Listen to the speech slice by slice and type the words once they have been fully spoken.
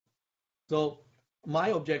So my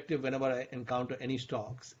objective whenever I encounter any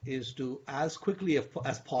stocks is to, as quickly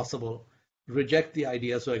as possible, reject the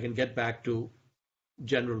idea so I can get back to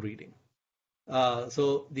general reading.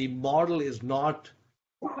 So the model is not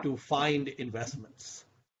to find investments.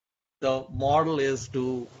 The model is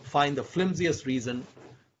to find the flimsiest reason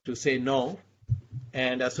to say no.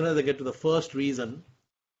 And as soon as I get to the first reason,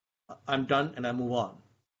 I'm done and I move on.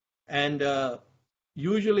 And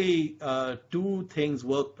usually, two things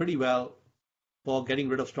work pretty well for getting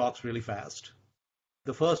rid of stocks really fast.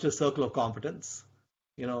 The first is circle of competence.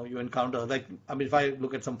 You encounter, like, I mean, if I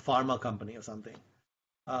look at some pharma company or something,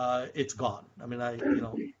 it's gone. I mean, I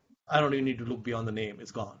don't even need to look beyond the name. It's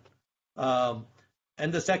gone. Um,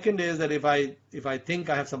 and the second is that if I think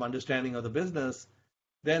I have some understanding of the business,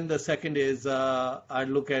 then the second is I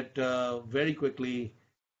look at very quickly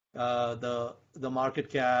the market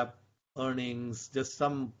cap, earnings, just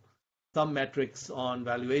some metrics on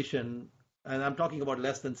valuation, and I'm talking about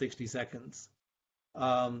less than 60 seconds.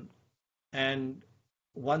 And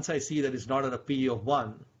once I see that it's not at a P of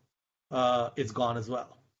 1, it's gone as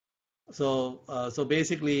well. So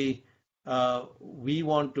basically, we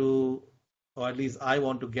want to, or at least I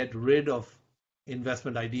want to, get rid of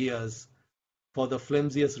investment ideas for the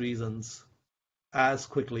flimsiest reasons as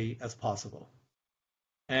quickly as possible.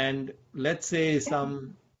 And let's say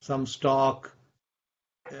some stock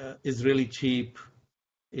is really cheap.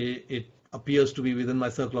 It appears to be within my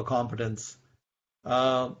circle of competence.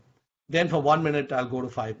 Then for 1 minute, I'll go to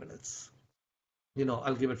 5 minutes.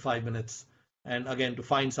 I'll give it 5 minutes. And again, to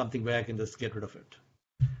find something where I can just get rid of it.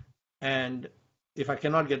 And if I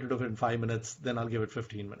cannot get rid of it in 5 minutes, then I'll give it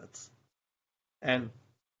 15 minutes. And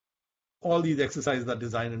all these exercises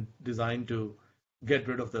are designed to get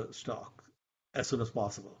rid of the stock as soon as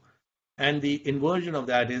possible. And the inversion of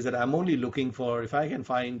that is that I'm only looking for, if I can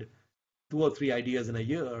find 2 or 3 ideas in a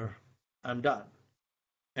year, I'm done.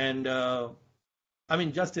 And I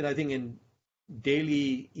mean, I think in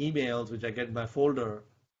daily emails, which I get in my folder,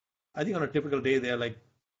 I think on a typical day, there are like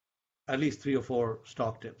at least 3 or 4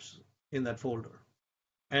 stock tips in that folder.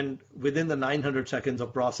 And within the 900 seconds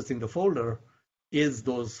of processing the folder is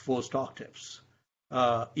those 4 stock tips.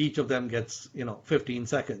 Each of them gets, 15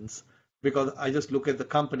 seconds, because I just look at the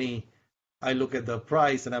company, I look at the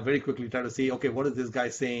price, and I very quickly try to see, okay, what is this guy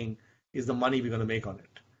saying is the money we're going to make on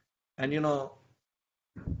it? And,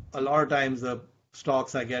 a lot of times the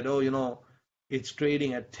stocks I get, it's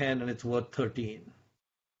trading at 10 and it's worth 13.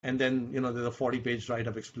 And then, there's a 40-page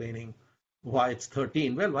write-up explaining why it's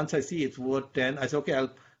 13. Well, once I see it's worth 10, I say, okay, I'm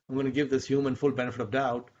going to give this human full benefit of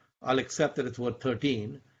doubt. I'll accept that it's worth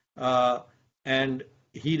 13. And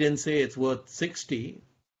he didn't say it's worth 60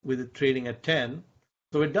 with it trading at 10.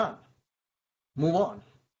 So we're done. Move on.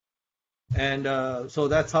 And so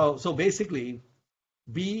that's how, so basically,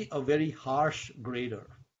 be a very harsh grader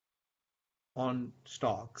on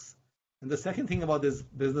stocks. And the second thing about this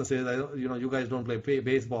business is, you guys don't play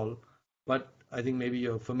baseball, but I think maybe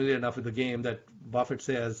you're familiar enough with the game that Buffett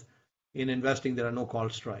says in investing there are no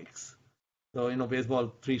called strikes. So,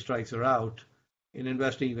 baseball, 3 strikes you're out. In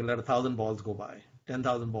investing, you can let 1,000 balls go by,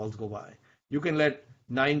 10,000 balls go by. You can let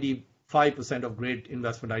 95% of great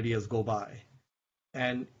investment ideas go by,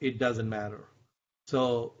 and it doesn't matter.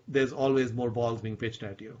 So there's always more balls being pitched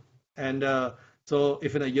at you. And so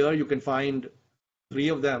if in a year you can find 3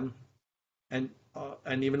 of them, and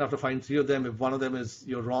even after finding 3 of them, if one of them is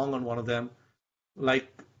you're wrong on one of them,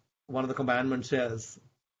 like one of the commandments says,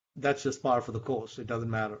 that's just par for the course. It doesn't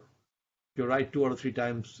matter. If you're right 2 out of 3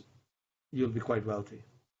 times, you'll be quite wealthy.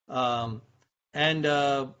 The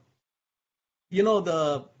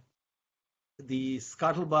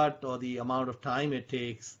scuttlebutt, or the amount of time it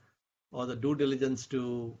takes, or the due diligence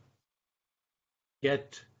to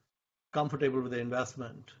get comfortable with the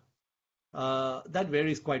investment, that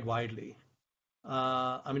varies quite widely.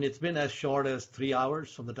 I mean, it's been as short as 3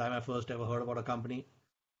 hours from the time I first ever heard about a company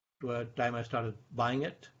to the time I started buying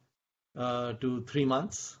it, to 3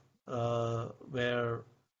 months, where,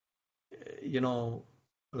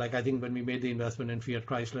 like I think when we made the investment in Fiat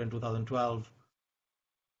Chrysler in 2012,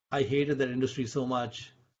 I hated that industry so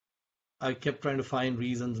much. I kept trying to find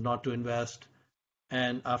reasons not to invest.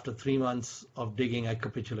 And after 3 months of digging, I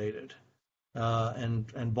capitulated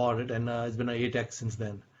and bought it. And it's been an 8x since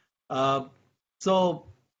then. So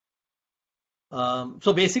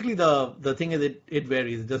basically, the thing is, it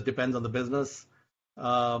varies. It just depends on the business.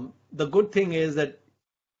 The good thing is that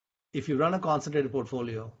if you run a concentrated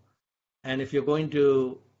portfolio, and if you're going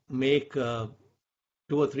to make 2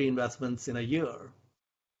 or 3 investments in a year,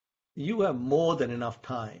 you have more than enough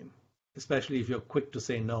time, especially if you're quick to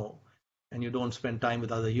say no and you don't spend time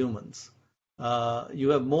with other humans. you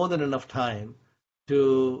have more than enough time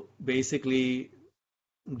to basically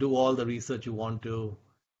do all the research you want to,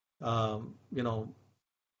 um, you know,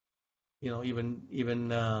 even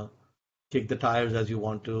kick the tires as you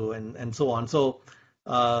want to, and so on. So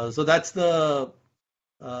uh, that's the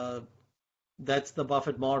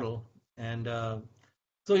Buffett model, and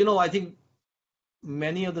so I think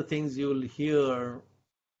many of the things you'll hear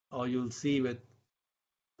or you'll see with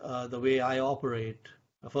the way I operate.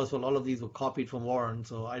 First of all of these were copied from Warren,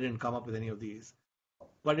 so I didn't come up with any of these.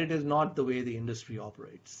 But it is not the way the industry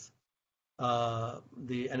operates. And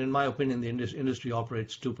in my opinion, the industry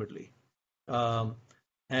operates stupidly. Um,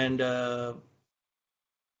 and uh,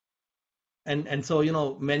 and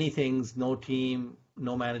so many things, no team,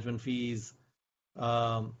 no management fees,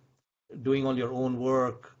 um, doing all your own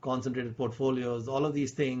work, concentrated portfolios, all of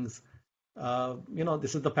these things.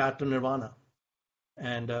 This is the path to nirvana,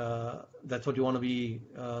 and that's what you want to be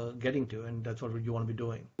getting to, and that's what you want to be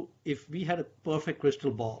doing. If we had a perfect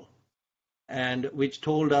crystal ball, and which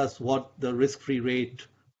told us what the risk-free rate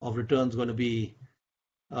of return is going to be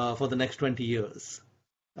for the next 20 years,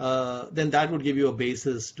 then that would give you a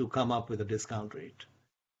basis to come up with a discount rate.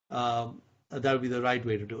 That would be the right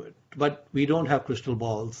way to do it. But we don't have crystal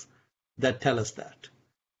balls that tell us that.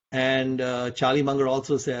 And Charlie Munger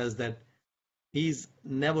also says that he's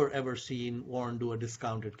never ever seen Warren do a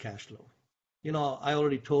discounted cash flow. I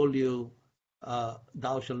already told you,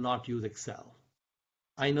 thou shalt not use Excel.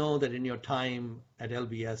 I know that in your time at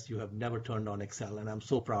LBS, you have never turned on Excel, and I'm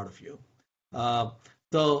so proud of you. Uh,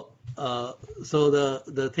 so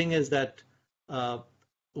the thing is that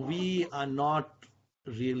we are not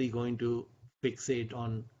really going to fixate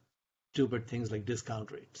on stupid things like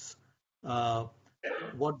discount rates.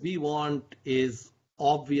 What we want is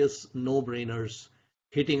obvious no-brainers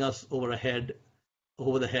hitting us over the head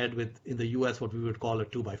with, in the US, what we would call a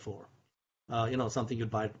 2x4. Something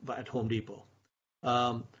you'd buy at Home Depot.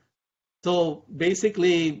 So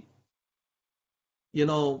basically,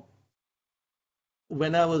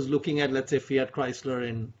 when I was looking at, let's say, Fiat Chrysler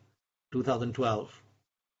in 2012,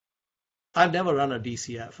 I've never run a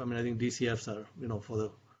DCF. I mean, I think DCFs are,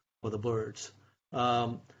 for the birds.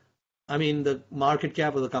 I mean, the market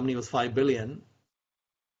cap of the company was $5 billion,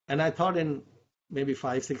 and I thought in maybe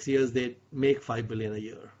 5-6 years they'd make $5 billion a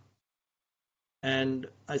year. And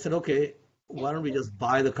I said, okay, why don't we just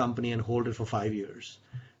buy the company and hold it for 5 years,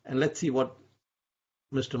 and let's see what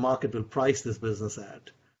Mr. Market will price this business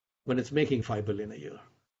at when it's making $5 billion a year.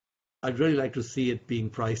 I'd really like to see it being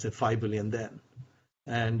priced at $5 billion then,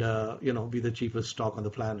 and be the cheapest stock on the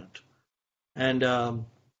planet. And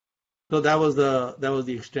so that was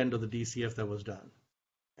the extent of the DCF that was done.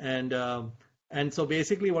 And so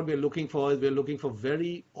basically what we're looking for is we're looking for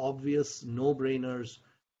very obvious no-brainers,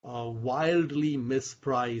 wildly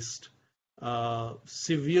mispriced,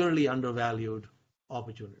 severely undervalued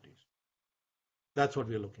opportunities. That's what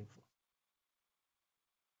we're looking for.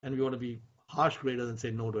 And we want to be harsh graders and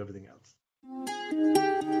say no to everything else.